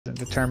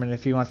to determine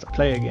if he wants to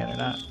play again or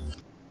not.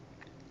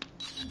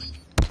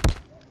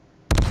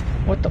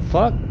 What the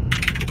fuck?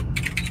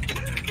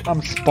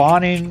 I'm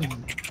spawning.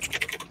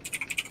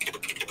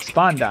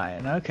 Spawn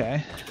dying,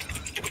 okay.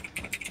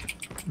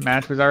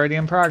 Match was already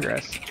in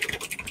progress.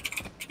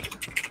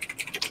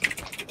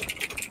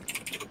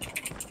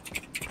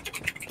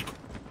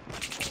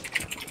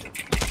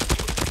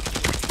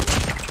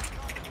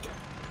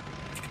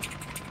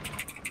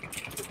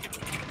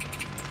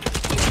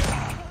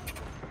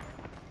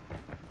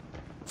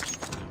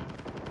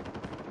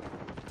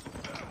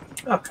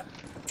 Okay.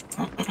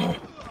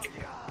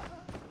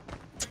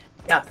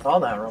 Yeah, I saw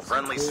that real quick.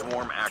 Friendly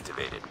swarm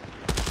activated.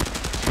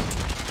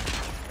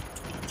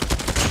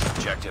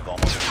 Objective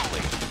almost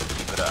complete.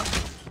 Keep it up.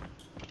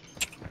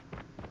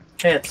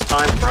 Hey, it's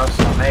time for us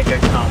to make a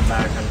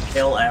comeback and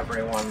kill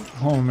everyone.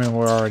 Oh man,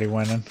 we're already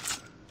winning.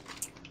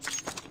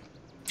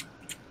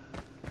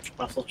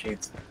 Muscle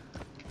cheats.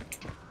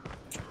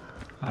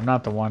 I'm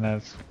not the one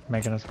that's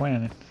making us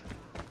win.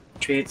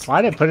 Cheats.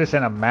 Why did it put us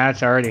in a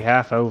match already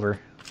half over?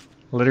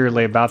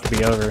 Literally about to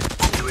be over.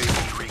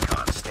 UAV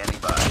recon standing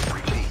by.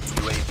 Repeat,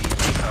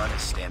 UAV recon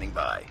is standing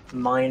by.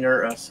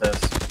 Minor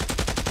assist.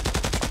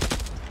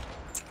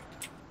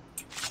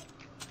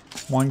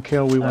 One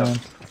kill, we win.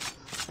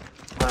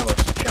 That was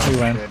We jump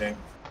win. shooting.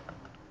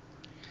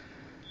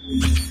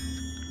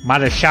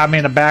 Might have shot me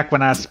in the back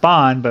when I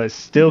spawned, but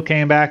still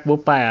came back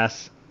whoop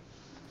ass.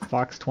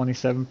 Fox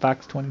 27,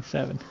 Fox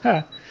 27.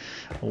 Ha.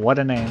 What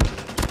a name.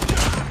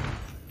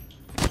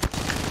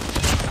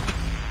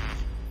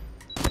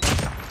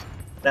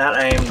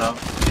 That aim though.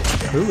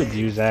 Who would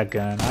use that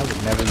gun? I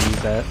would never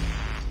use that.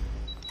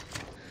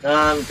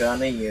 I'm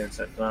gonna use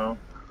it though.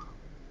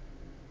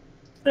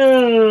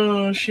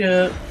 Oh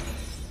shit.